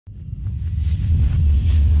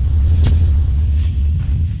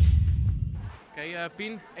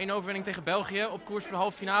Pien, 1 overwinning tegen België op koers voor de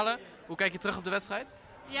halve finale. Hoe kijk je terug op de wedstrijd?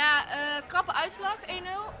 Ja, krappe uitslag,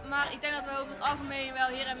 1-0. Maar ik denk dat we over het algemeen wel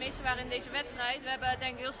heer en meester waren in deze wedstrijd. We hebben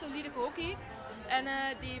denk ik heel solide gehockeyd. En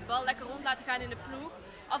die bal lekker rond laten gaan in de ploeg.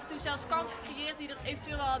 Af en toe zelfs kansen gecreëerd die er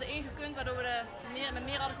eventueel wel hadden ingekund. Waardoor we met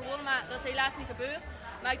meer hadden gewonnen, maar dat is helaas niet gebeurd.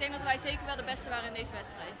 Maar ik denk dat wij zeker wel de beste waren in deze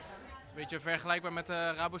wedstrijd. Is een beetje vergelijkbaar met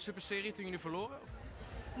de Rabo Superserie toen jullie verloren?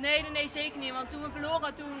 Nee, zeker niet. Want toen we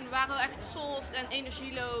verloren, toen waren we echt soft en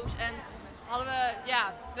energieloos. En hadden we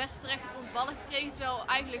best terecht op ons ballen gekregen. Terwijl we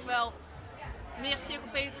eigenlijk wel meer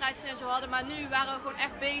cirkelpenetraties en zo hadden. Maar nu waren we gewoon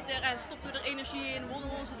echt beter en stopten we er energie in, wonnen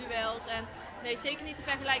we onze duels. En nee, zeker niet te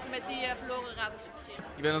vergelijken met die verloren Rabo Superserie.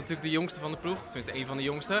 Je bent natuurlijk de jongste van de ploeg, tenminste één van de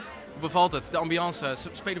jongste. Hoe bevalt het? De ambiance,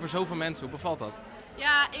 spelen voor zoveel mensen, hoe bevalt dat?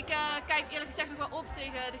 Ja, ik kijk eerlijk gezegd nog wel op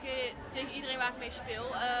tegen iedereen waar ik mee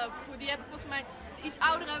speel. Die hebben volgens mij, de iets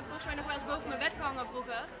ouderen hebben volgens mij nog wel eens boven mijn bed gehangen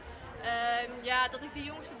vroeger. Dat ik de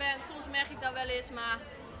jongste ben, soms merk ik dat wel eens, maar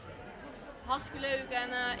hartstikke leuk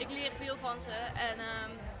en ik leer veel van ze. En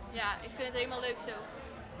ik vind het helemaal leuk zo.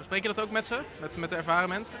 Bespreek je dat ook met ze, met de ervaren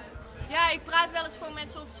mensen? Ja, ik praat wel eens gewoon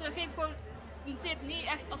met ze of ze geven gewoon een tip, niet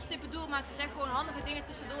echt als tip bedoeld, maar ze zeggen gewoon handige dingen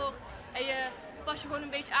tussendoor. En je pas je gewoon een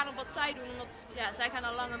beetje aan op wat zij doen, omdat zij gaan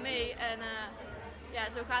al langer mee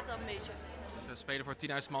en zo gaat dat een beetje. Dus spelen voor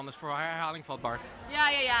 10.000 man, dus voor herhaling vatbaar.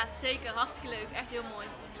 Ja, zeker. Hartstikke leuk. Echt heel mooi.